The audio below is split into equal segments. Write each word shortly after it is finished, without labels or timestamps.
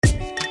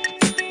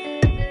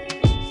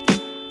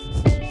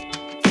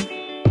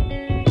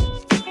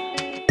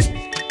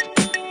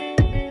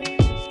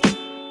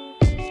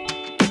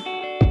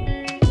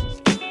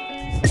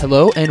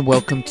Hello and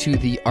welcome to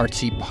the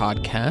Artsy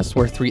Podcast,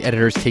 where three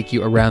editors take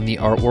you around the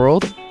art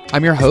world.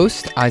 I'm your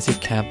host, Isaac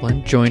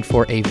Kaplan, joined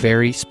for a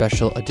very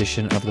special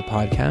edition of the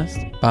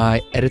podcast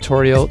by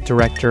editorial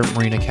director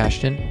Marina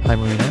Kashtan. Hi,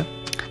 Marina.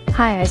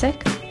 Hi,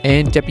 Isaac.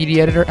 And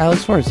deputy editor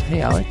Alex Forrest. Hey,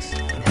 Alex.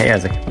 Hey,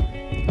 Isaac.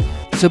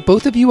 So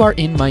both of you are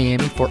in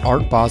Miami for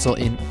Art Basel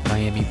in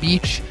Miami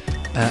Beach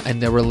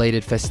and the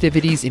related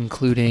festivities,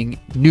 including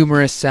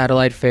numerous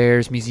satellite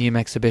fairs, museum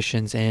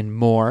exhibitions, and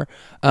more.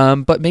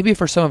 But maybe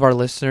for some of our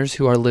listeners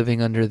who are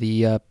living under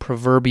the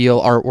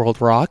proverbial art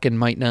world rock and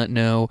might not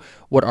know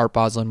what Art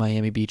Basel in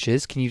Miami Beach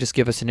is, can you just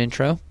give us an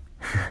intro?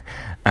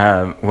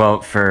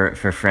 Well, for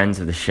friends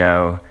of the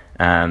show,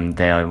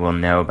 they will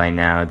know by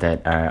now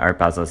that Art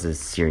Basel is a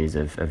series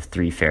of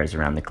three fairs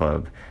around the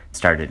globe.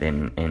 Started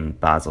in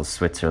Basel,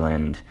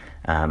 Switzerland.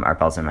 Art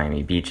Basel in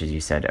Miami Beach, as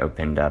you said,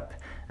 opened up.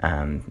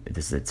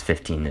 This is its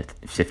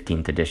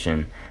 15th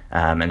edition.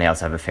 And they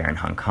also have a fair in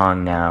Hong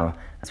Kong now.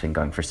 It's been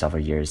going for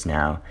several years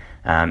now.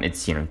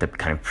 It's, the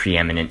kind of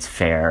preeminent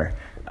fair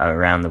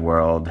around the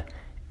world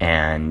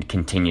and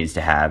continues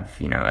to have,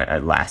 a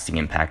lasting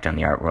impact on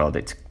the art world.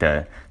 It's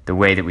the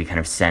way that we kind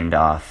of send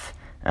off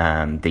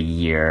the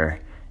year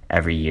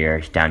every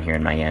year down here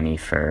in Miami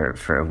for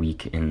a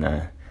week in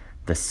the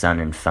sun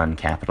and fun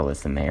capital,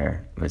 as the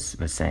mayor was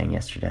saying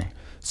yesterday.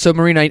 So,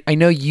 Marina, I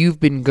know you've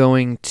been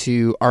going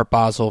to Art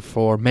Basel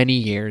for many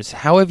years.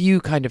 How have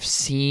you kind of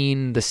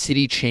seen the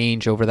city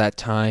change over that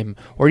time,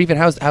 or even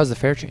how's the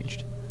fair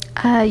changed?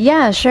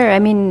 Yeah, sure. I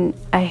mean,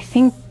 I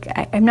think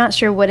I'm not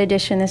sure what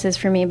edition this is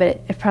for me,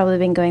 but it's probably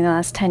been going the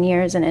last 10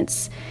 years, and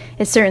it's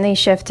certainly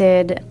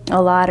shifted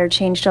a lot or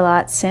changed a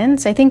lot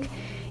since. I think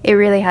it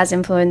really has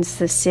influenced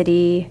the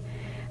city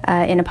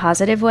in a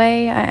positive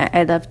way.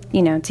 I'd love,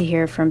 to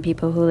hear from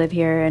people who live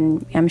here,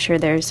 and I'm sure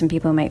there's some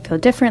people who might feel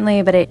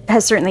differently, but it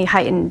has certainly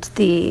heightened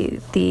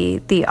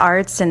the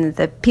arts and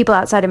the people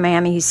outside of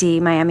Miami who see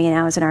Miami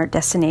now as an art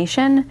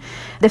destination.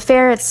 The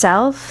fair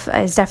itself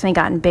has definitely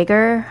gotten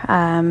bigger.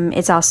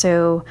 It's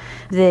also,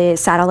 the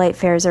satellite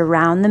fairs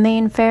around the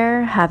main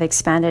fair have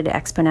expanded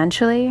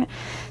exponentially.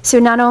 So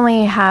not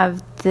only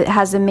has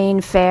the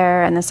main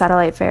fair and the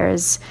satellite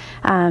fairs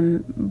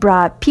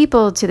brought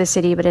people to the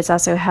city, but it's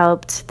also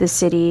helped the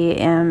city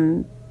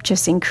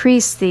just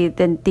increase the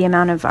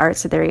amount of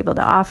arts that they're able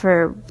to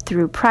offer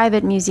through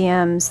private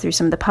museums, through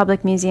some of the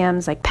public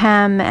museums like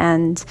PEM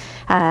and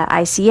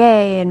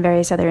ICA and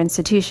various other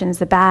institutions,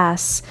 the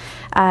BAS.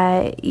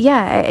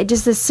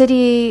 Just the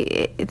city,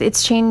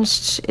 it's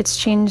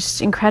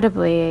changed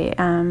incredibly.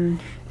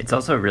 It's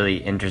also a really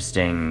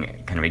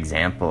interesting kind of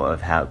example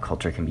of how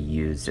culture can be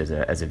used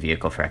as a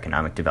vehicle for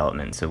economic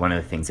development. So one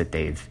of the things that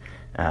they've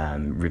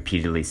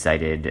repeatedly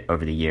cited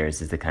over the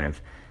years is the kind of,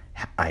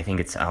 I think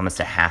it's almost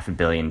 $500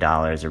 million,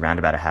 around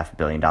about $500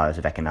 million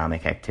of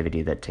economic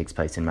activity that takes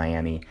place in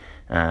Miami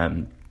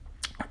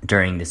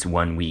during this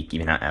 1 week,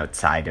 even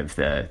outside of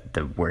the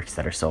works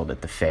that are sold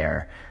at the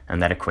fair.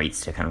 And that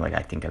equates to kind of like,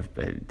 I think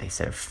they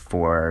said a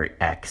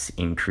 4x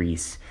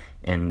increase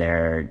in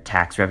their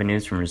tax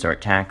revenues from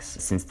resort tax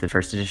since the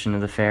first edition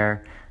of the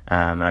fair.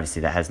 And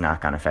obviously that has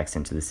knock-on effects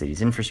into the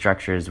city's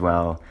infrastructure as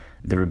well.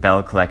 The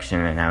Rebel Collection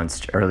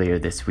announced earlier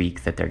this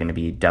week that they're going to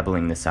be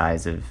doubling the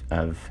size of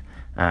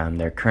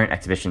their current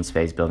exhibition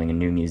space, building a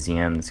new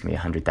museum that's going to be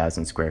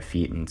 100,000 square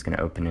feet, and it's going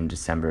to open in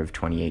December of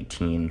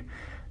 2018.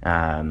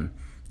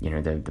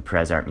 The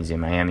Perez Art Museum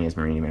Miami, as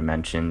Marina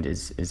mentioned,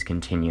 is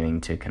continuing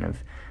to kind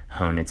of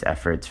hone its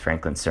efforts.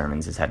 Franklin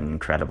Sermons has had an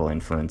incredible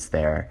influence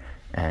there,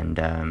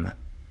 and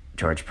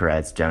George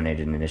Perez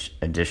donated an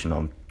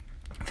additional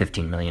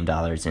 $15 million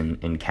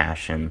in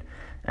cash and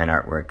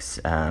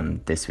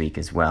artworks this week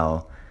as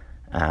well.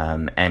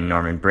 And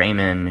Norman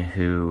Brayman,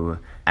 who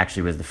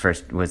actually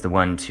was the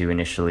one to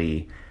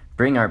initially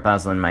bring Art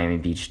Basel in Miami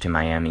Beach to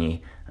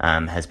Miami,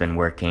 has been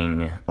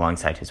working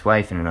alongside his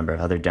wife and a number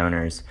of other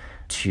donors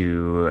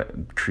to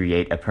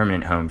create a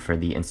permanent home for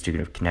the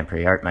Institute of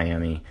Contemporary Art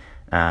Miami,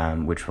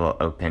 which will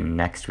open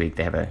next week.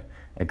 They have a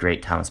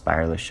great Thomas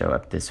Byerless show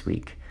up this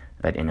week,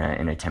 but in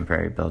a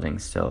temporary building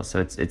still. So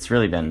it's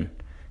really been,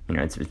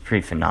 it's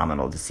pretty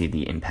phenomenal to see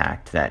the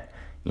impact that,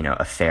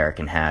 a fair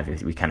can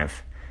have. We kind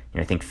of,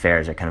 I think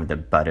fairs are kind of the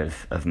butt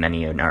of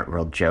many an art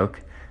world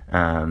joke.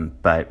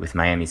 But with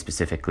Miami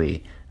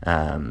specifically,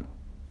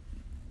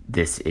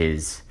 this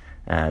is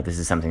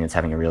something that's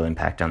having a real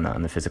impact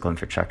on the physical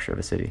infrastructure of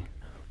a city.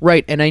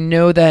 Right, and I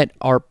know that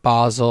Art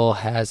Basel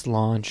has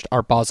launched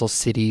Art Basel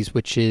Cities,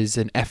 which is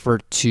an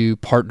effort to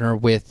partner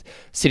with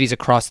cities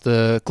across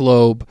the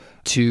globe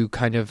to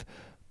kind of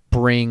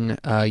bring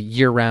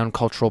year-round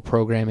cultural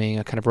programming,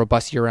 a kind of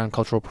robust year-round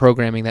cultural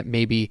programming that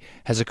maybe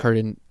has occurred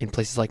in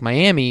places like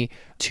Miami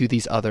to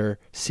these other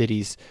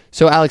cities.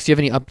 So, Alex, do you have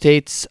any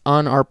updates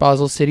on Art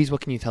Basel Cities? What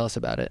can you tell us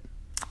about it?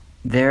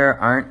 There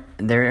aren't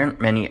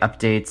many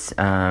updates.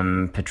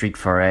 Patrick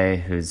Faure,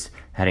 who's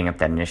heading up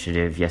that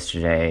initiative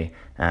yesterday,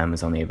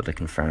 was only able to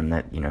confirm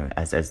that,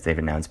 as they've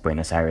announced,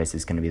 Buenos Aires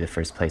is going to be the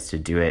first place to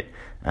do it.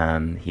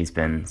 He's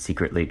been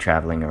secretly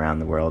traveling around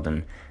the world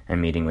and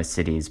meeting with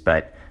cities,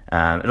 but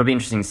it'll be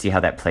interesting to see how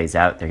that plays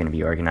out. They're going to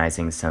be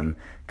organizing some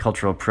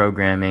cultural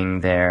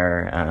programming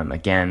there.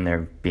 Again,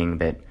 they're being a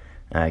bit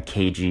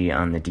cagey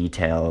on the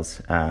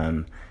details,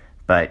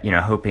 but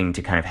hoping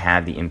to kind of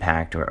have the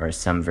impact or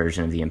some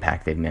version of the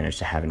impact they've managed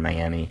to have in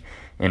Miami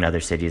and other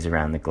cities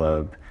around the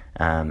globe,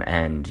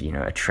 and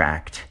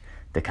attract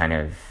the kind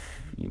of,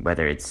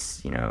 whether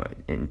it's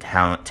in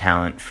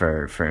talent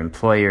for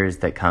employers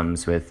that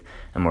comes with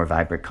a more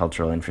vibrant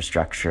cultural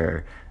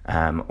infrastructure,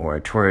 or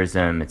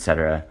tourism,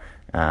 etc.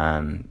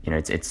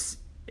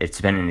 It's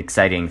been an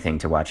exciting thing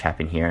to watch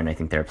happen here, and I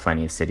think there are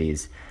plenty of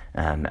cities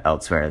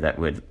elsewhere that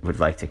would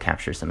like to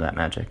capture some of that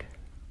magic.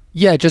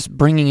 Yeah, just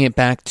bringing it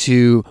back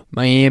to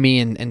Miami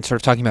and sort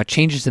of talking about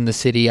changes in the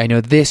city. I know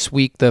this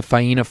week the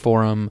Faena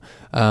Forum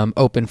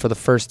opened for the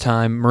first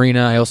time.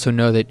 Marina, I also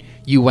know that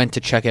you went to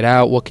check it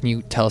out. What can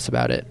you tell us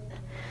about it?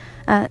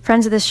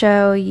 Friends of the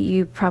show,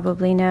 you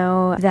probably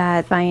know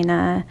that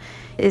Faena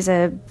is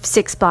a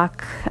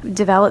 6-block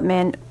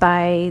development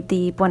by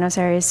the Buenos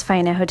Aires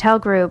Faena Hotel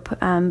Group,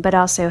 but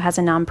also has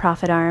a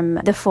nonprofit arm,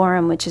 the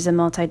Forum, which is a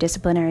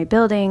multidisciplinary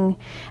building.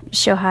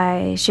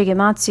 Shohei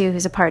Shigematsu,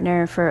 who's a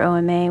partner for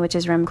OMA, which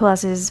is Rem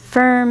Koolhaas's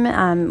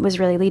firm, was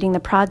really leading the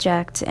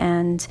project,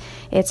 and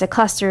it's a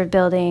cluster of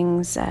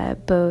buildings,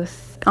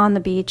 both on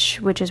the beach,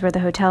 which is where the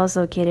hotel is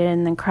located,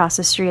 and then across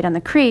the street on the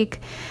creek.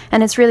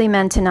 And it's really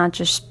meant to not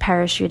just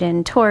parachute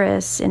in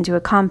tourists into a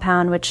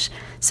compound, which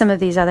some of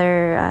these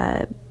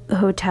other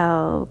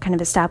hotel kind of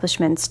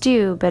establishments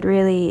do, but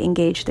really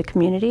engage the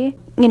community.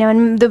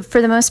 And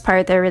for the most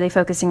part, they're really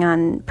focusing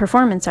on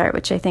performance art,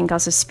 which I think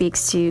also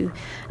speaks to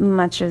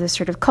much of the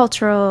sort of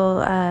cultural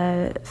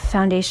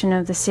foundation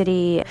of the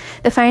city.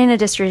 The Faena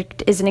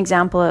District is an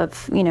example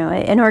of,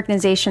 an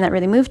organization that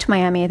really moved to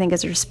Miami, I think,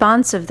 as a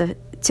response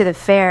to the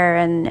fair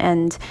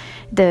and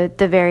the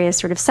various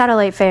sort of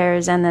satellite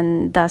fairs, and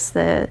then thus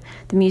the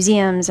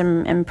museums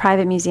and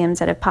private museums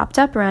that have popped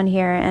up around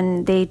here.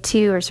 And they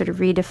too are sort of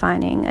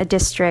redefining a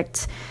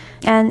district,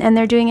 and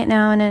they're doing it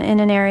now in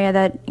an area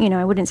that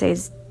I wouldn't say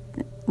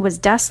was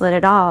desolate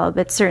at all,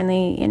 but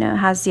certainly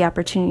has the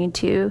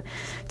opportunity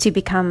to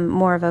become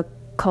more of a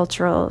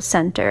cultural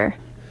center.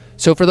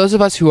 So for those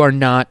of us who are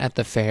not at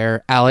the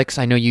fair, Alex,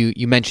 I know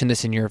you mentioned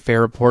this in your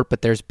fair report,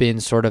 but there's been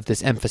sort of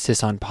this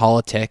emphasis on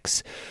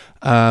politics.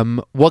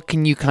 What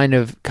can you kind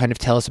of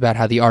tell us about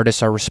how the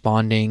artists are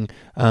responding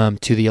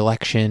to the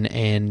election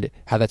and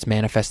how that's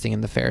manifesting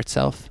in the fair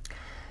itself?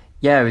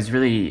 Yeah, it was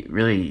really,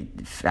 really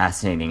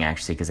fascinating,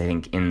 actually, because I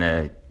think in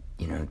the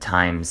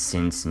time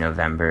since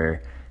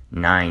November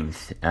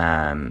 9th,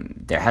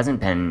 there hasn't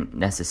been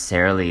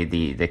necessarily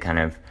the kind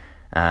of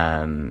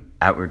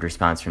outward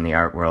response from the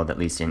art world, at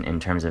least in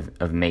terms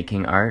of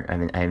making art. I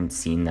haven't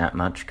seen that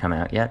much come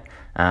out yet.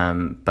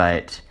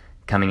 But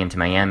coming into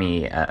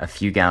Miami, a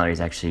few galleries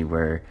actually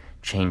were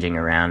changing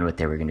around what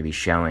they were going to be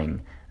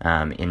showing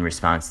in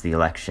response to the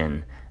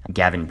election.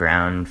 Gavin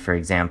Brown, for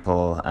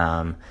example,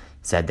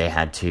 said they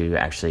had to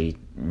actually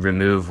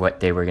remove what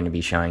they were going to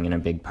be showing in a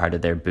big part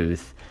of their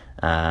booth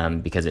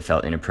because it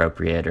felt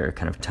inappropriate or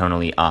kind of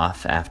tonally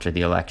off after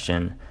the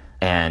election,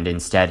 and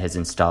instead has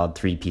installed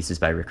 3 pieces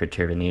by Richard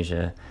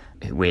Tirvanija,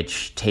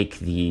 which take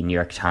the New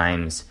York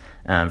Times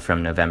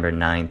from November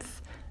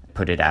 9th,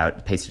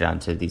 pasted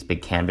onto these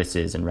big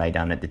canvases, and write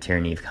on it, "The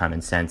Tyranny of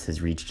Common Sense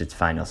has reached its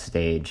final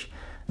stage."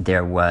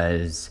 There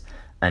was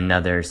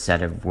another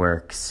set of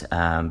works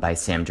by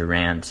Sam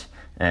Durant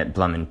at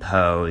Blum and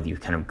Poe, you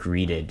kind of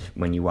greeted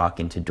when you walk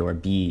into door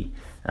B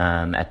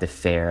at the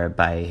fair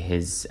by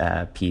his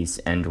piece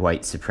End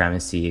White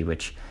Supremacy,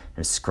 which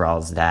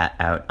scrawls that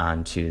out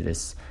onto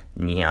this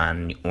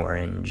neon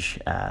orange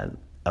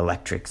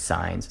electric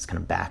signs. It's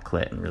kind of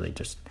backlit and really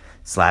just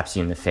slaps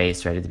you in the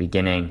face right at the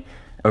beginning.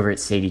 Over at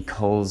Sadie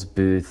Cole's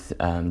booth,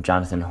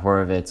 Jonathan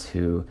Horowitz,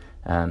 who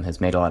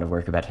has made a lot of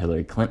work about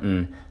Hillary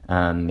Clinton,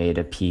 made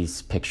a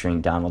piece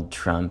picturing Donald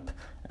Trump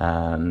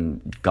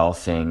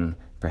golfing,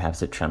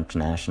 perhaps at Trump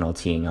National,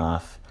 teeing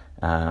off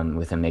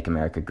with a Make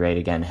America Great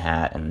Again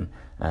hat, and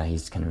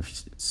he's kind of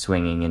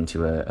swinging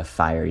into a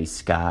fiery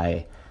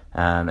sky.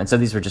 And so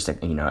these were just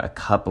a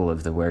couple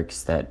of the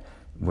works that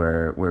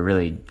were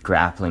really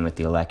grappling with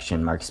the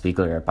election. Mark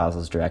Spiegler, our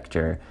Basel's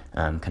director,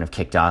 kind of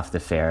kicked off the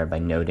fair by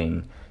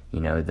noting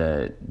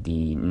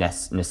the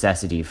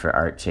necessity for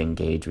art to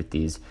engage with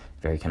these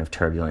very kind of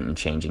turbulent and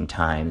changing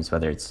times,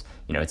 whether it's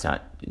it's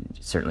not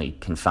certainly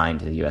confined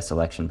to the U.S.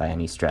 election by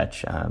any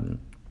stretch,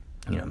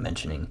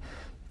 mentioning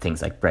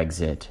things like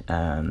Brexit,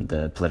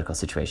 the political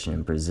situation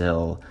in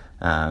Brazil,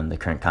 the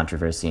current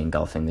controversy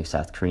engulfing the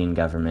South Korean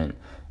government.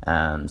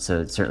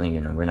 So certainly,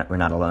 we're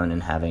not alone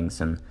in having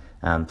some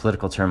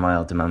political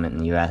turmoil at the moment in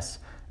the U.S.,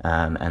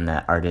 and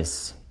that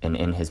artists,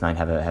 in his mind,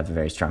 have a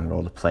very strong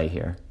role to play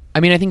here. I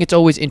mean, I think it's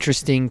always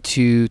interesting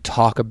to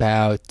talk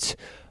about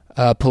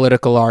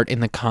political art in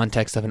the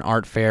context of an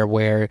art fair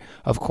where,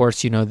 of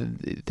course,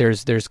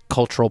 there's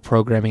cultural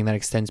programming that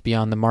extends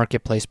beyond the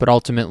marketplace, but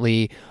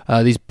ultimately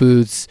these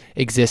booths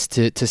exist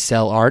to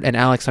sell art. And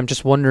Alex, I'm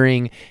just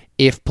wondering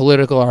if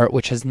political art,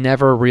 which has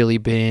never really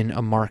been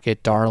a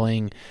market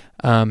darling,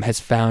 has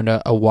found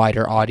a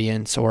wider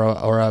audience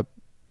or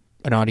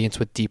an audience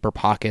with deeper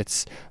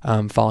pockets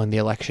following the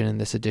election in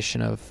this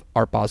edition of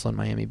Art Basel in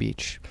Miami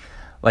Beach.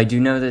 Well, I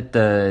do know that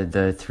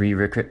the 3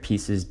 Rickert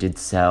pieces did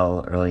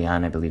sell early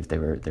on. I believe they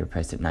were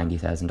priced at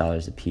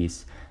 $90,000 a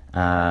piece.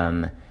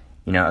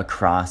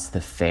 Across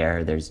the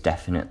fair, there's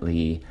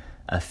definitely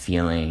a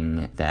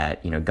feeling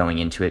that, going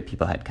into it,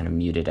 people had kind of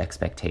muted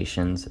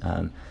expectations,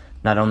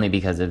 not only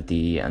because of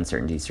the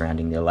uncertainty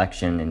surrounding the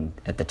election and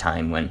at the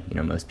time when,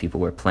 most people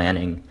were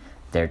planning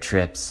their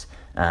trips,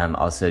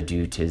 also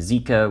due to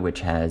Zika,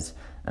 which has,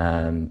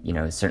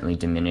 certainly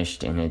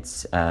diminished in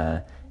its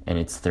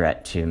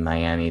threat to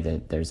Miami.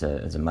 That there's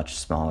a much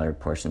smaller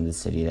portion of the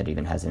city that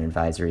even has an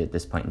advisory at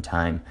this point in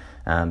time,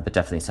 but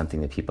definitely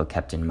something that people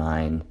kept in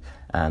mind.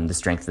 The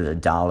strength of the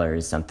dollar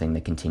is something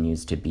that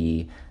continues to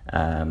be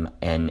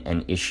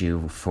an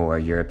issue for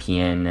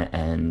European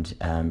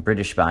and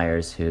British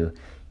buyers who,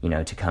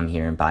 to come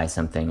here and buy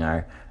something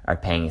are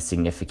paying a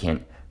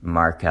significant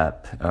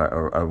markup,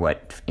 or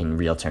what in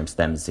real terms to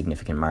them is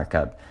significant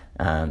markup,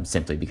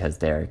 simply because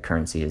their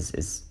currency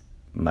is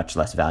much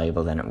less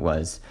valuable than it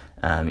was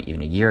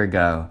even a year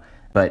ago.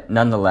 But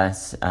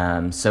nonetheless,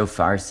 so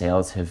far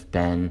sales have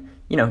been,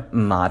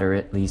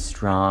 moderately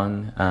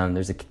strong.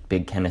 There's a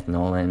big Kenneth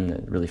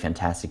Nolan, a really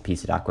fantastic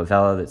piece at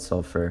Aquavella that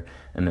sold for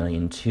 $1.2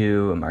 million,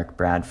 a Mark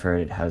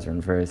Bradford at Hauser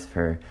and Wirth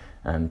for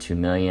 $2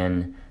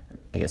 million,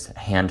 I guess a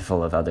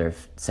handful of other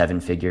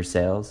 7-figure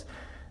sales,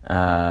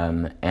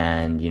 and,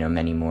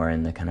 many more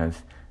in the kind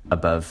of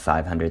above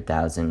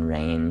 500,000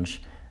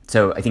 range.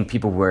 So I think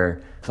people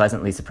were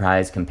pleasantly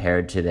surprised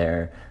compared to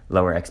their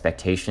lower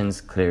expectations.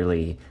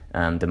 Clearly,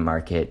 the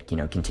market,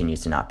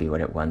 continues to not be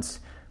what it once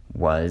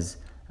was.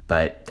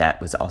 But that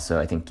was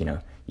also, I think,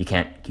 you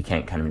can't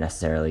kind of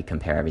necessarily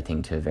compare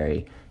everything to a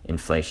very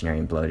inflationary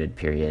and bloated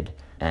period.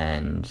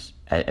 And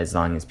as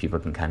long as people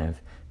can kind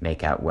of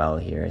make out well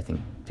here, I think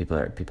people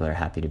are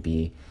happy to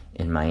be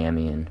in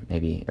Miami and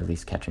maybe at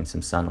least catching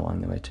some sun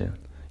along the way too.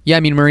 Yeah, I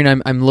mean, Marina,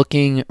 I'm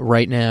looking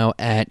right now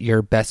at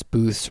your best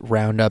booths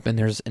roundup, and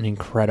there's an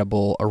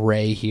incredible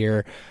array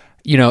here.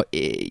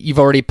 You've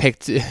already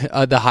picked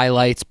the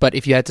highlights, but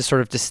if you had to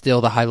sort of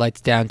distill the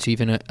highlights down to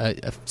even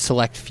a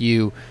select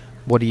few,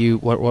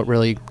 what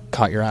really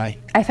caught your eye?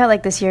 I felt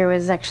like this year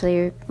was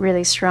actually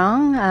really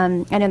strong.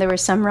 I know there were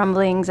some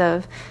rumblings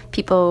of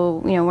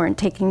people, weren't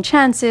taking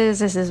chances.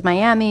 This is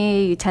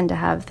Miami. You tend to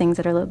have things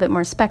that are a little bit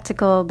more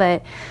spectacle.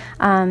 But,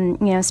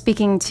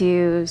 speaking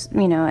to,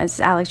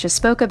 as Alex just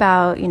spoke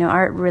about,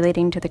 art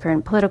relating to the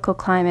current political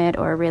climate,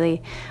 or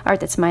really art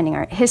that's mining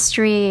art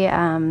history,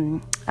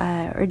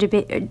 or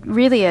debate,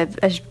 really a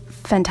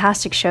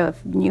fantastic show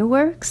of new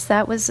works.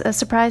 That was a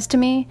surprise to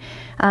me,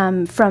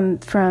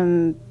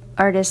 from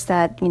artists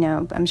that,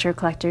 I'm sure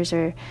collectors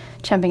are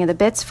chomping at the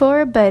bits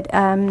for. But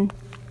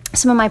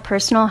some of my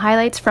personal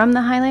highlights from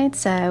the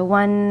highlights,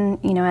 one,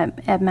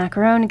 at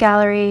Macaron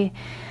Gallery,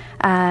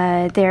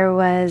 there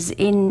was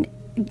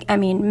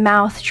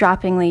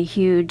mouth-droppingly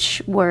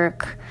huge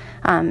work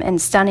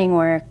and stunning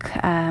work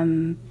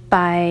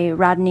by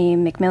Rodney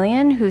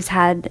McMillian, who's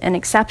had an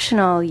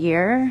exceptional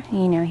year.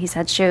 He's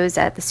had shows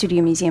at the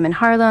Studio Museum in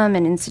Harlem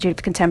and Institute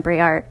of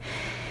Contemporary Art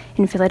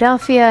in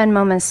Philadelphia and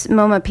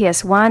MoMA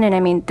PS1.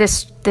 And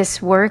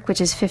this work, which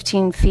is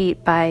 15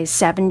 feet by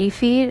 70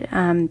 feet,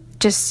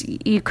 just,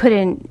 you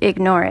couldn't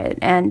ignore it.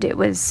 And it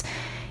was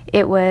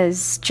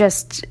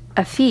just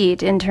a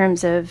feat in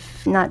terms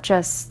of not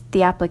just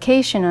the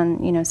application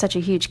on, such a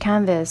huge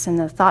canvas and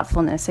the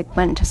thoughtfulness that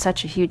went into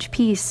such a huge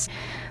piece.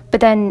 But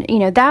then,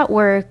 that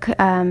work,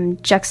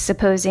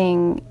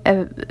 juxtaposing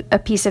a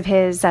piece of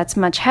his that's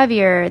much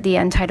heavier, the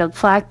Untitled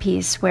Flag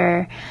piece,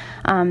 where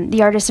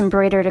the artist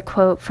embroidered a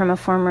quote from a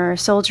former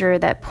soldier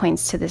that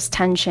points to this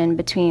tension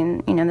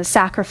between, the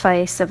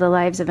sacrifice of the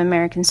lives of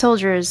American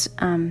soldiers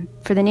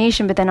for the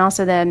nation, but then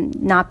also them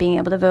not being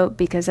able to vote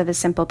because of a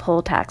simple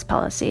poll tax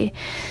policy.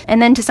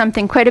 And then to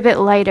something quite a bit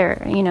lighter,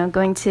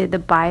 going to the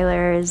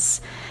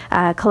Byler's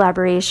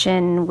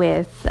collaboration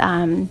with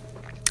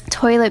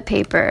toilet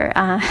paper.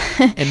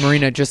 And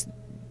Marina, just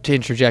to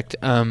interject,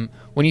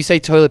 when you say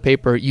toilet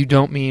paper, you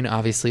don't mean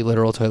obviously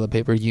literal toilet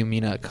paper. You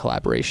mean a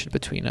collaboration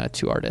between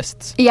two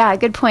artists. Yeah,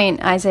 good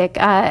point, Isaac.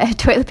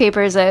 Toilet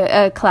paper is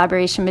a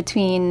collaboration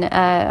between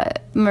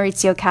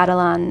Maurizio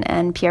Catalan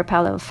and Pier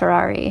Paolo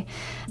Ferrari.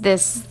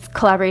 This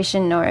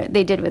collaboration, or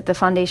they did with the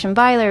Foundation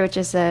Byler, which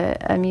is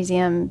a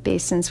museum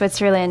based in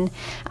Switzerland,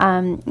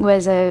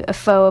 was a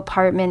faux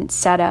apartment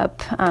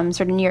setup,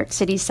 sort of New York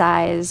City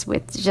size,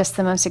 with just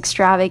the most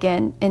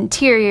extravagant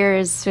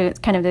interiors, so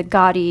kind of the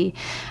gaudy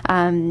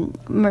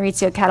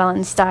Maurizio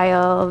Catalan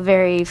style,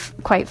 very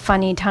quite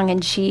funny,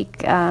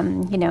 tongue-in-cheek,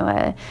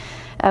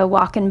 a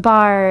walk-in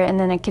bar, and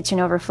then a kitchen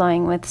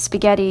overflowing with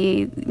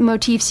spaghetti,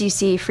 motifs you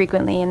see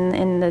frequently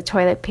in the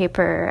toilet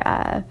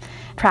paper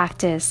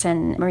practice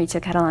and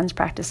Maurizio Catalan's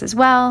practice as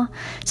well.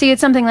 So you had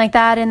something like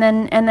that, and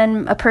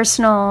then a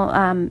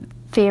personal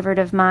favorite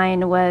of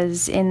mine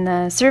was in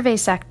the survey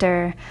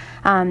sector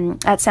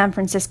at San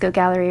Francisco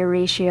Gallery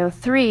Ratio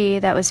 3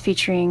 that was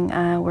featuring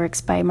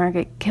works by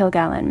Margaret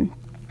Kilgallen,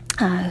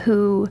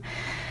 who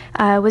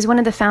was one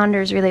of the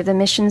founders, really, of the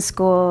Mission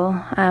School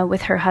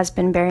with her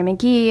husband, Barry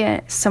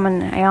McGee,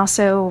 someone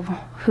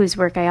whose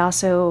work I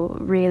also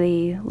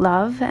really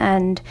love.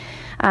 And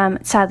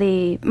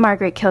sadly,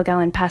 Margaret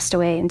Kilgallen passed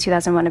away in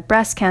 2001 of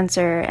breast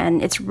cancer,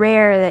 and it's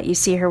rare that you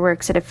see her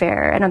works at a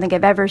fair. I don't think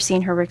I've ever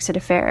seen her works at a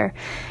fair.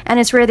 And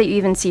it's rare that you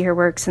even see her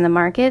works in the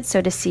market.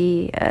 So to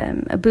see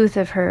a booth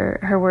of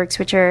her works,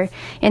 which are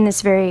in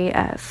this very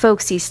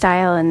folksy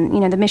style, and,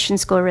 the Mission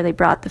School really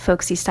brought the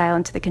folksy style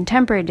into the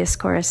contemporary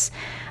discourse.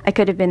 I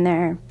could have been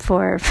there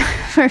for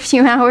a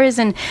few hours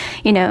and,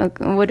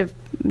 would have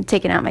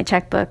taken out my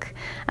checkbook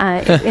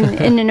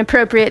in an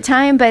appropriate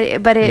time, but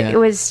it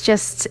was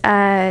just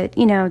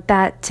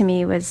that to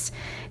me was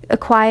a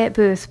quiet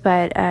booth,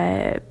 but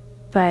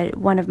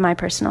one of my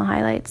personal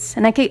highlights.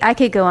 And I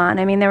could go on.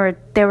 I mean,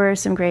 there were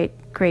some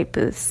great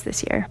booths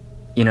this year.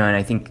 And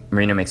I think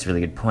Marina makes a really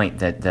good point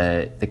that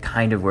the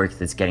kind of work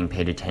that's getting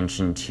paid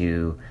attention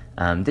to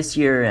this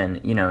year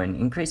and and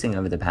increasing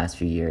over the past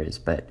few years,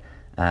 but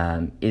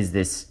is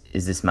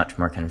this much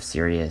more kind of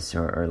serious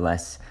or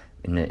less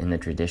in the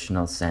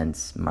traditional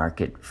sense,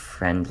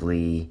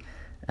 market-friendly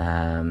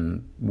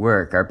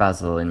work? Art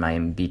Basel in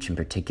Miami Beach in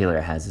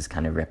particular has this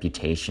kind of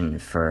reputation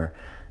for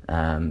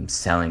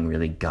selling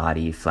really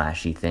gaudy,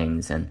 flashy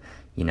things. And,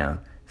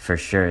 for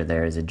sure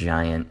there is a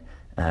giant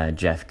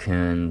Jeff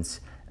Koons,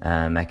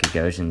 Mecca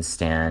Goshen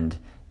stand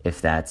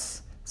if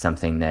that's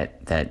something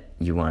that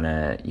you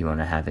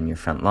wanna have in your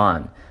front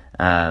lawn.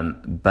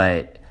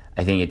 But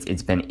I think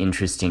it's been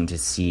interesting to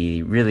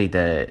see really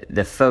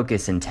the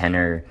focus and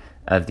tenor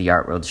of the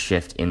art world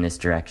shift in this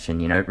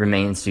direction. It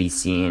remains to be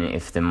seen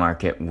if the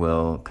market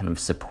will kind of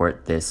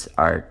support this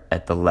art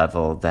at the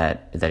level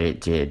that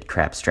it did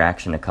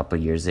Crabstraction a couple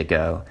years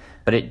ago.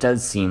 But it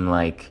does seem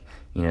like,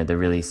 the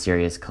really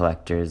serious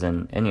collectors,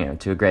 and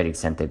to a great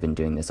extent they've been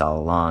doing this all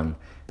along,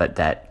 but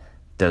that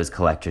those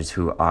collectors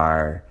who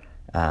are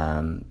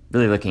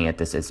really looking at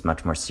this as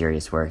much more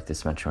serious work,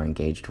 this much more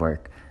engaged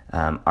work,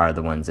 are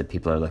the ones that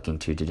people are looking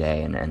to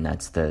today, and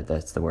that's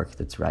the work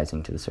that's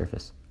rising to the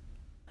surface.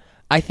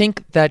 I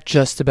think that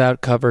just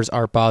about covers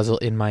Art Basel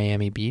in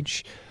Miami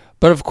Beach.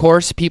 But of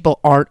course, people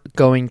aren't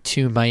going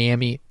to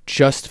Miami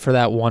just for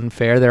that one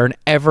fair. There are an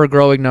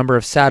ever-growing number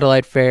of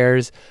satellite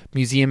fairs,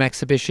 museum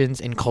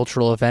exhibitions, and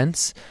cultural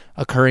events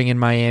occurring in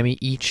Miami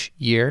each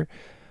year.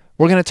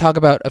 We're going to talk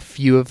about a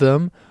few of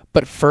them,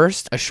 but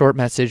first, a short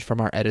message from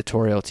our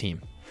editorial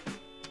team.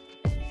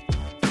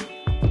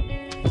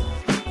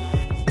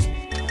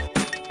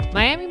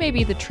 Miami may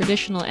be the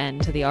traditional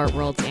end to the art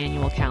world's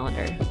annual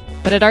calendar,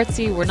 but at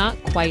Artsy, we're not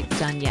quite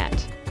done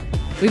yet.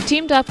 We've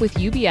teamed up with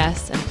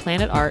UBS and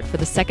Planet Art for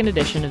the second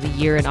edition of the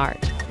Year in Art,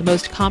 the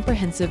most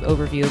comprehensive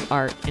overview of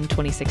art in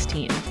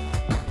 2016.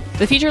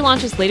 The feature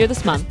launches later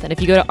this month, and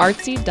if you go to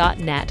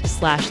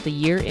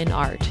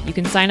artsy.net/theyeirinart, you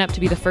can sign up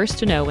to be the first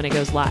to know when it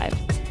goes live.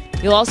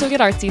 You'll also get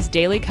Artsy's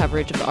daily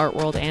coverage of the art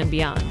world and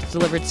beyond,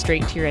 delivered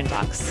straight to your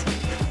inbox.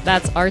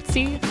 That's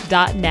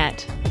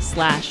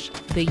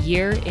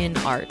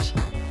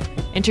artsy.net/theyeirinart.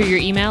 Enter your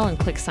email and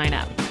click sign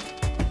up.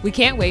 We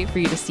can't wait for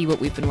you to see what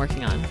we've been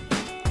working on.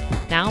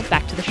 Now,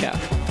 back to the show.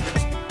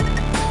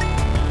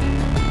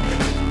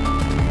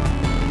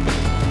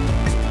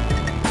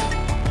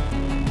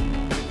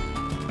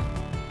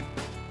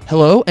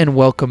 Hello and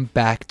welcome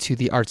back to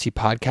the Artsy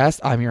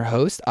Podcast. I'm your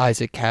host,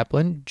 Isaac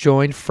Kaplan,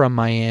 joined from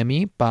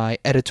Miami by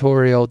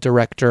editorial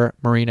director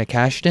Marina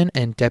Kashtan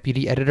and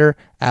deputy editor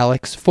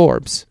Alex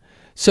Forbes.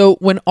 So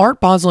when Art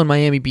Basel in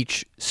Miami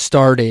Beach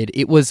started,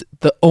 it was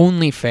the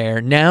only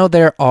fair. Now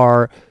there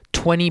are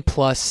 20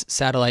 plus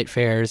satellite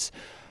fairs.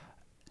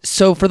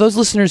 So for those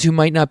listeners who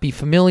might not be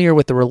familiar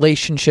with the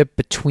relationship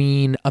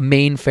between a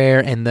main fair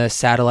and the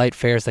satellite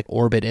fairs that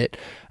orbit it,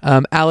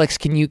 Alex,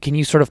 can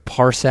you sort of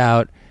parse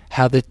out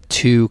how the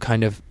two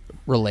kind of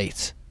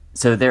relate?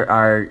 So there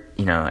are,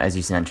 as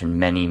you mentioned,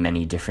 many,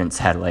 many different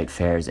satellite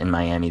fairs in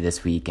Miami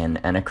this week, and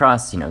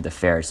across, the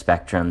fair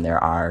spectrum,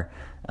 there are,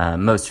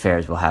 most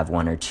fairs will have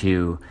one or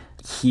two.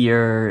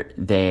 Here,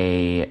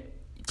 they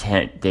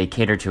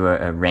cater to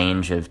a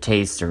range of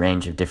tastes, a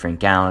range of different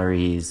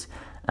galleries.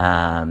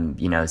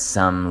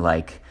 Some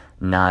like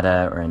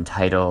Nada or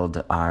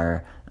Entitled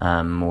are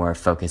more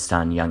focused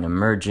on young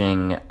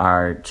emerging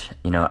art.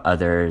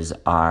 Others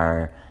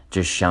are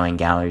just showing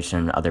galleries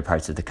from other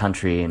parts of the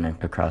country and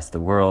across the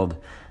world.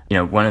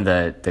 One of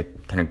the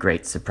kind of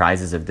great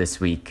surprises of this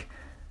week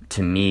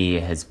to me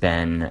has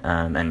been,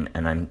 and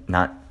I'm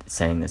not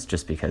saying this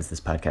just because this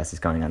podcast is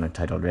going on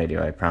Untitled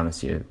Radio, I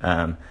promise you,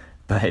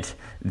 but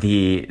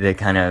the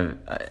kind of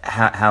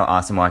how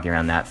awesome walking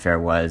around that fair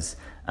was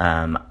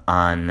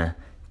on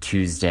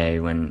Tuesday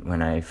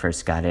when I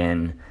first got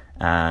in.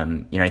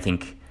 I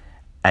think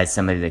as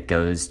somebody that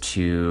goes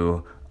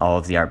to all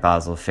of the Art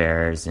Basel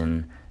fairs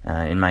in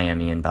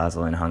Miami and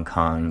Basel and Hong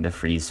Kong, the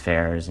Frieze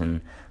fairs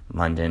in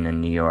London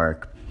and New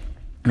York,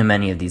 and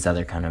many of these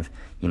other kind of,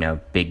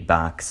 big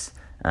box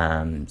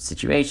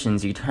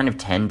situations, you kind of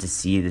tend to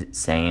see the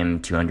same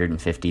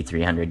 250,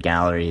 300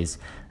 galleries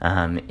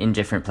in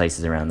different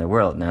places around the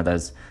world. Now,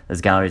 those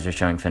galleries are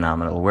showing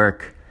phenomenal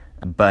work,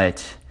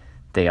 but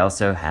they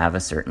also have a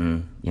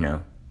certain,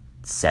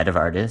 set of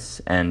artists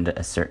and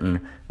a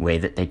certain way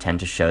that they tend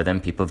to show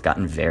them. People have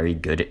gotten very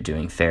good at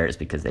doing fairs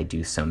because they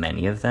do so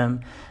many of them.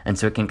 And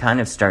so it can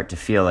kind of start to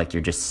feel like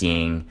you're just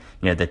seeing,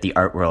 that the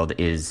art world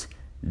is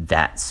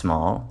that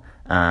small.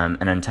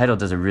 And Untitled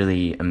does a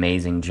really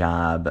amazing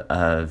job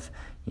of,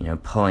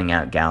 pulling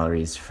out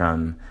galleries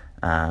from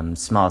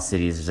small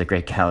cities. There's a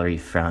great gallery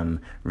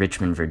from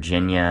Richmond,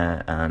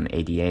 Virginia,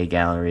 ADA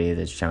Gallery,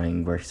 that's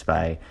showing works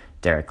by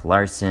Derek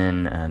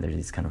Larson. There's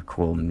these kind of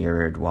cool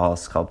mirrored wall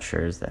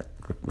sculptures that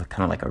look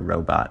kind of like a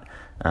robot.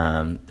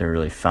 They're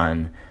really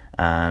fun.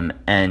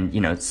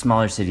 And,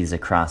 smaller cities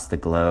across the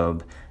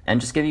globe,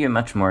 and just give you a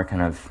much more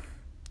kind of,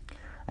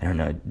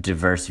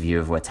 diverse view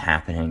of what's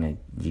happening.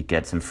 You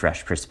get some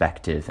fresh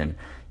perspective, and,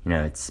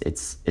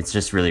 it's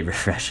just really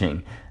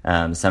refreshing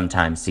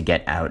sometimes to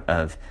get out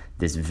of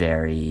this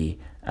very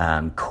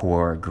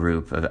core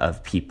group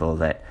of people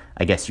that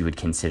I guess you would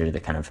consider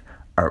the kind of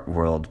art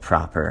world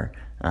proper,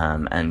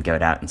 and go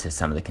out into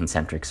some of the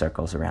concentric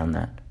circles around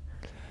that.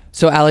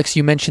 So, Alex,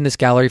 you mentioned this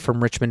gallery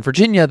from Richmond,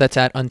 Virginia that's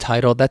at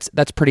Untitled.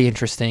 That's pretty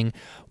interesting.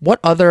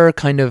 What other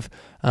kind of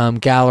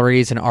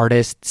galleries and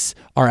artists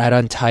are at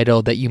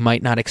Untitled that you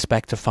might not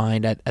expect to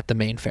find at the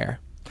main fair?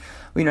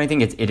 Well, I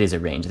think it is a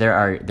range. There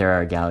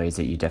are galleries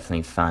that you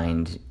definitely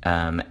find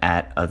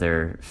at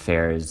other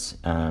fairs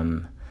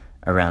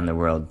around the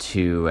world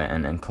too,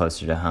 and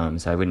closer to home.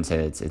 So I wouldn't say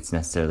that it's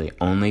necessarily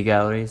only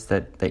galleries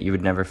that you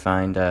would never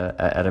find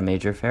at a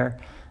major fair.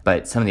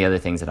 But some of the other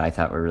things that I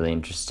thought were really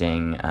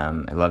interesting,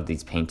 I love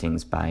these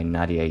paintings by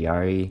Nadia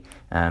Yari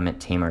at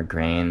Tamar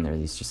Grain. They're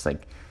these just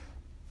like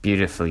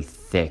beautifully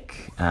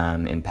thick,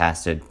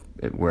 impasted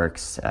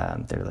works.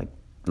 They're like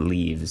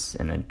leaves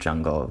in a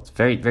jungle. It's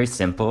very, very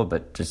simple,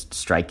 but just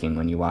striking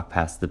when you walk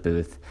past the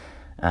booth.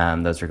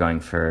 Those were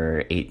going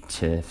for $8,000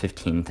 to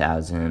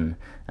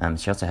 $15,000.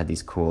 She also had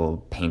these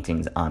cool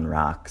paintings on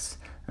rocks,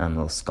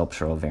 little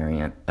sculptural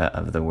variant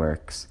of the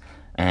works.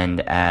 And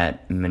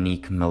at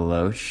Monique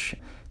Meloche,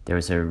 there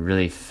was a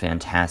really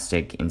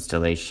fantastic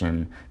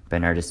installation by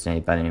an artist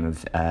by the name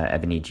of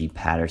Ebony G.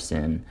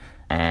 Patterson,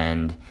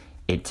 and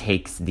it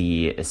takes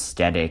the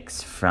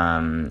aesthetics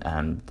from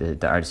the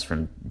artist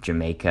from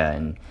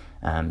Jamaica,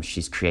 and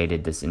she's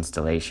created this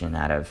installation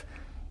out of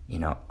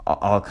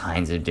all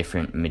kinds of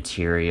different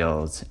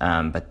materials,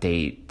 but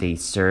they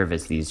serve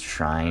as these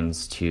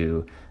shrines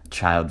to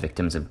child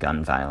victims of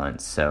gun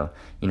violence. So,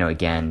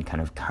 again,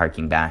 kind of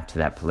harking back to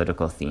that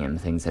political theme,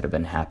 things that have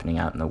been happening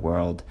out in the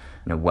world.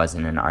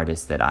 Wasn't an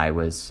artist that I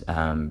was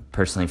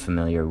personally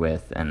familiar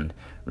with, and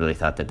really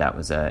thought that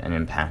was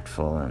an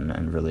impactful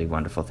and really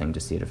wonderful thing to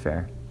see at a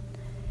fair.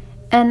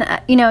 And,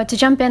 to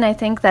jump in, I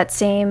think that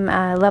same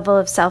level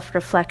of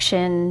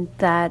self-reflection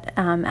that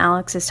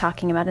Alex is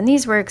talking about in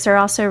these works are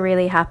also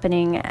really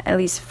happening, at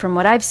least from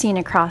what I've seen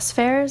across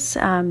fairs.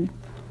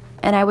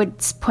 And I would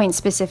point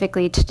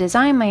specifically to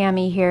Design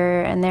Miami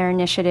here and their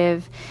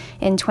initiative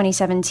in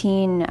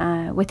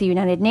 2017 with the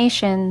United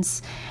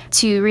Nations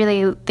to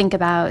really think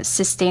about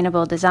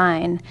sustainable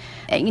design.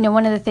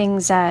 One of the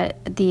things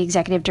that the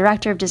executive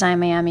director of Design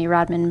Miami,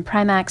 Rodman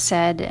Primack,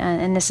 said,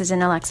 and this is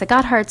in Alexa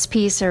Gotthart's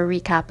piece or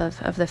recap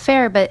of the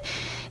fair, but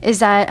is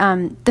that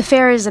the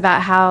fair is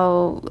about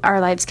how our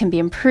lives can be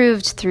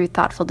improved through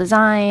thoughtful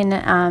design,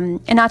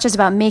 and not just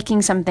about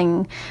making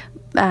something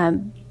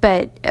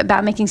but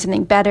about making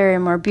something better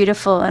and more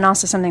beautiful, and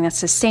also something that's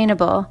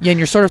sustainable. Yeah, and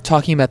you're sort of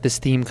talking about this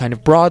theme kind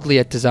of broadly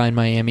at Design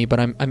Miami, but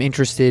I'm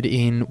interested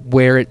in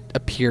where it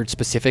appeared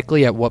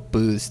specifically. At what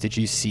booths did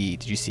you see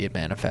it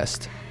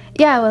manifest?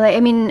 Yeah, well,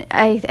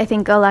 I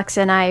think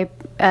Alexa and I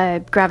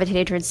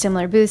gravitated towards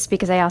similar booths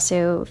because I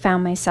also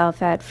found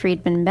myself at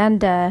Friedman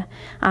Benda,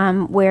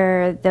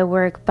 where the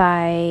work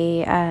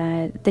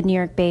by the New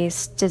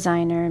York-based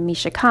designer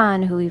Misha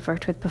Khan, who we've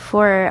worked with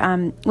before,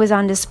 was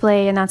on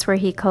display, and that's where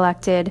he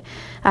collected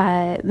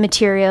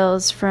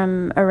materials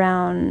from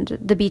around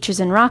the beaches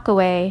in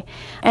Rockaway,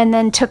 and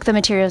then took the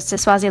materials to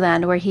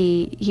Swaziland, where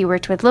he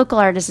worked with local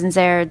artisans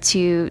there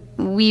to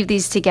weave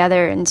these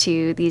together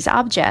into these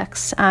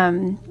objects.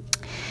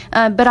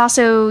 But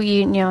also,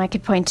 I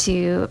could point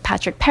to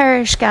Patrick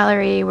Parrish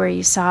Gallery, where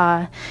you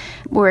saw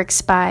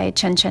works by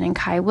Chen Chen and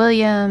Kai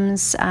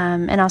Williams,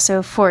 and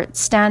also Fort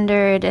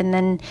Standard, and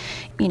then,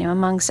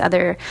 amongst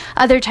other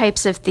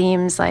types of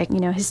themes, like,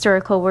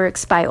 historical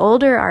works by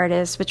older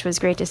artists, which was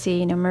great to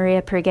see,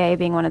 Maria Pergay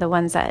being one of the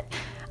ones that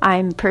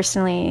I'm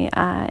personally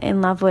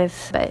in love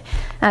with.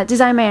 But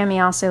Design Miami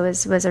also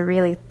was a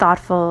really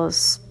thoughtful,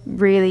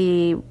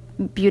 really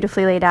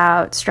beautifully laid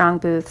out, strong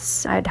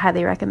booths. I'd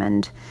highly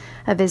recommend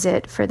a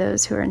visit for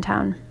those who are in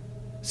town.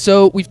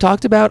 So we've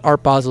talked about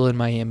Art Basel in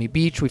Miami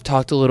Beach. We've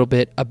talked a little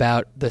bit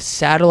about the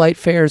satellite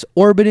fairs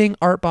orbiting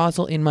Art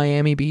Basel in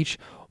Miami Beach.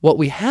 What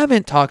we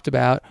haven't talked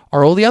about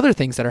are all the other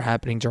things that are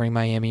happening during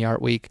Miami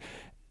Art Week.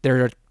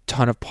 There are a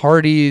ton of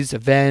parties,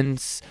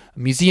 events,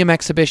 museum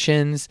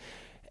exhibitions.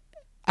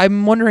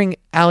 I'm wondering,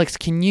 Alex,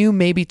 can you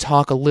maybe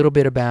talk a little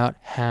bit about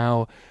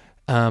how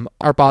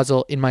Art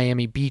Basel in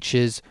Miami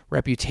Beach's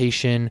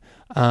reputation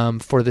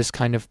for this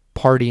kind of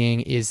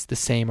partying is the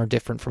same or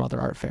different from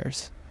other art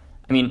fairs?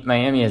 I mean,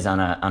 Miami is on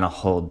a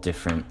whole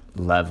different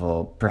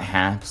level,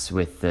 perhaps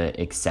with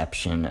the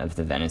exception of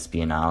the Venice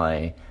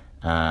Biennale.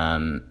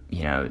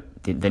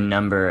 The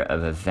number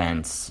of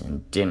events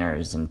and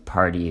dinners and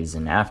parties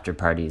and after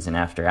parties and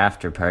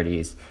after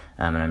parties,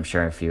 and I'm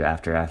sure a few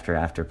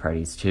after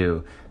parties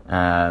too.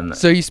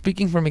 So are you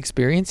speaking from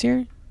experience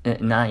here?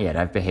 Not yet.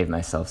 I've behaved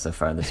myself so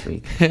far this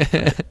week.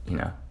 But,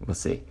 we'll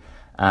see.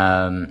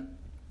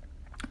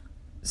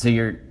 So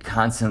you're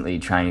constantly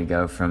trying to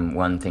go from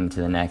one thing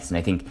to the next. And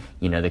I think,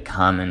 the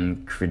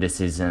common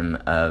criticism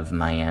of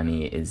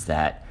Miami is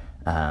that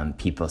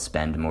people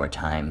spend more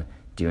time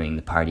doing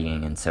the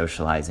partying and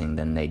socializing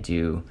than they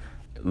do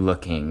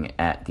looking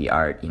at the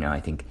art. I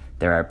think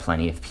there are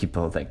plenty of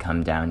people that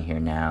come down here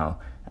now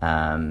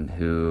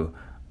who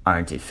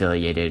aren't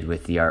affiliated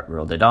with the art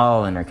world at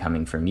all and are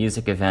coming for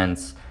music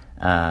events.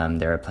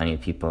 There are plenty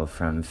of people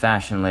from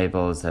fashion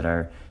labels that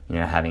are,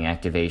 having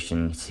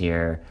activations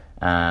here.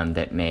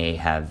 That may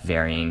have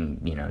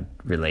varying,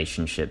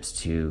 relationships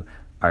to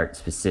art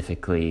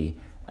specifically.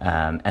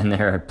 And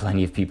there are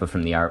plenty of people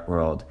from the art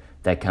world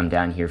that come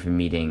down here for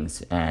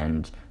meetings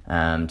and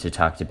to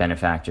talk to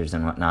benefactors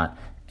and whatnot,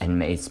 and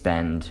may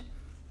spend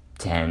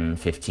 10,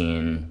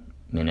 15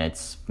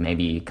 minutes,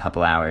 maybe a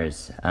couple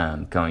hours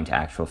going to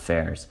actual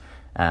fairs.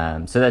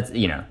 So that's,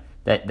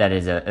 that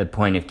is a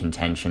point of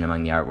contention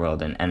among the art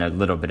world and a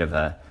little bit of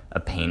a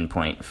pain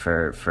point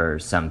for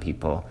some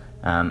people.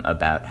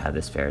 About how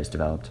this fair is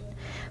developed.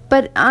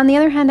 But on the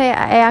other hand, I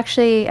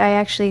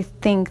actually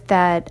think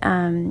that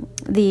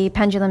the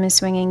pendulum is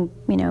swinging,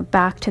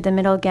 back to the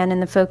middle again,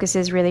 and the focus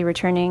is really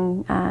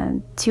returning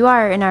to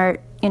art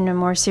in a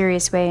more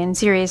serious way. And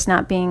serious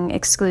not being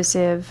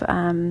exclusive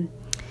in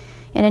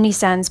any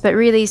sense, but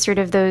really sort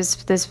of those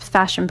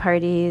fashion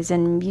parties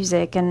and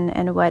music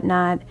and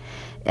whatnot.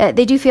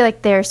 They do feel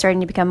like they're starting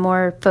to become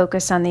more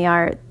focused on the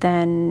art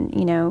than,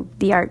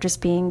 the art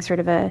just being sort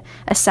of a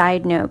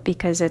side note,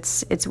 because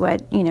it's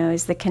what,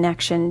 is the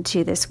connection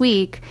to this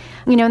week.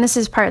 And this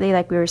is partly,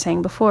 like we were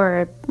saying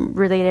before,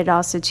 related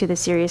also to the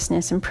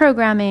seriousness in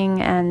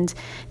programming and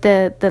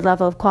the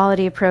level of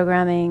quality of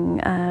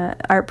programming,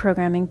 art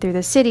programming through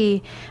the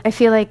city. I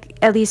feel like,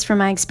 at least from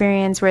my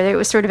experience, where it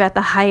was sort of at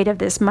the height of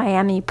this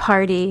Miami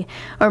party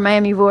or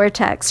Miami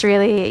vortex,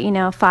 really,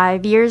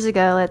 5 years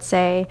ago, let's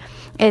say,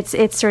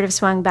 it's sort of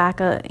swung back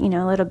a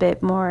little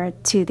bit more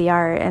to the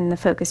art, and the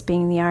focus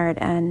being the art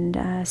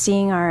and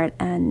seeing art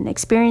and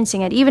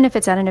experiencing it, even if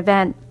it's at an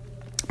event,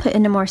 put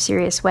in a more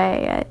serious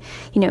way.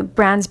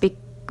 Brands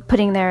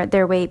putting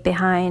their weight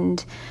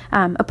behind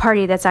a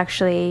party that's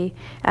actually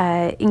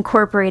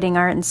incorporating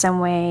art in some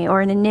way,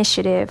 or an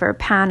initiative or a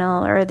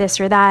panel or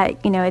this or that.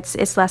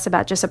 It's less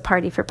about just a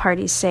party for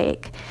party's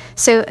sake.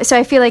 So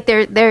I feel like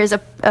there is a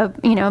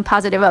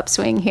positive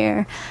upswing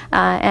here,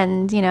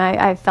 and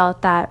I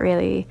felt that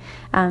really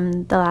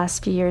the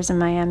last few years in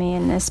Miami,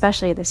 and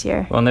especially this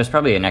year. Well, and there's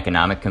probably an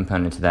economic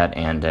component to that,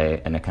 and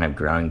a kind of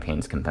growing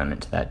pains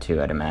component to that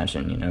too, I'd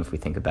imagine. If we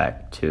think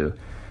back to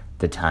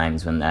the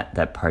times when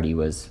that party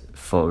was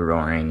full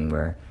roaring,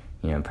 where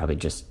probably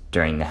just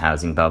during the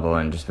housing bubble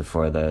and just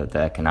before the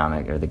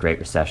economic or the Great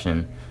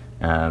Recession,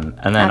 and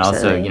then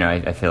Absolutely.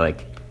 Also I feel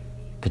like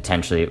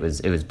potentially it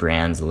was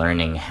brands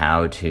learning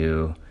how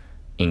to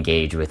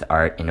engage with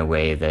art in a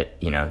way that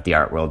the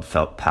art world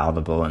felt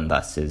palatable and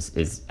thus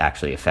is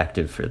actually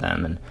effective for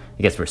them. And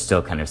I guess we're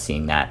still kind of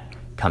seeing that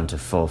come to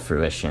full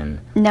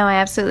fruition. No, I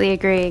absolutely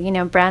agree.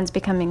 Brands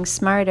becoming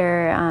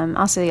smarter,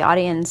 also the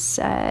audience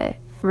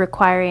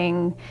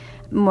requiring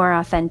more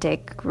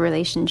authentic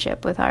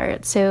relationship with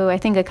art. So I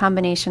think a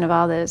combination of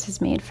all those has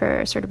made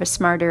for sort of a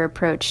smarter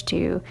approach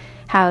to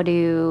how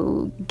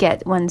to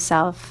get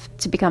oneself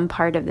to become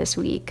part of this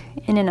week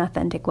in an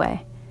authentic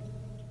way.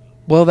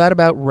 Well, that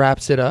about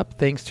wraps it up.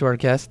 Thanks to our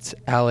guests,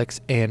 Alex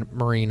and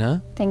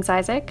Marina. Thanks,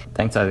 Isaac.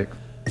 Thanks, Isaac.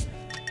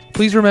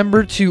 Please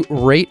remember to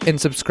rate and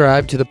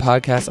subscribe to the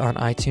podcast on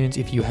iTunes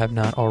if you have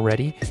not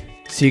already.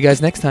 See you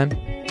guys next time.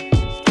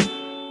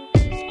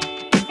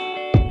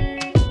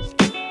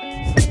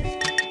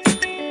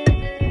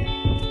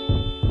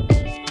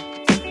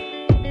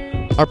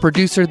 Our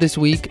producer this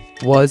week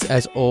was,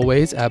 as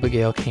always,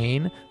 Abigail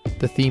Kane.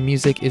 The theme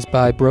music is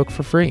by Broke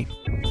for Free.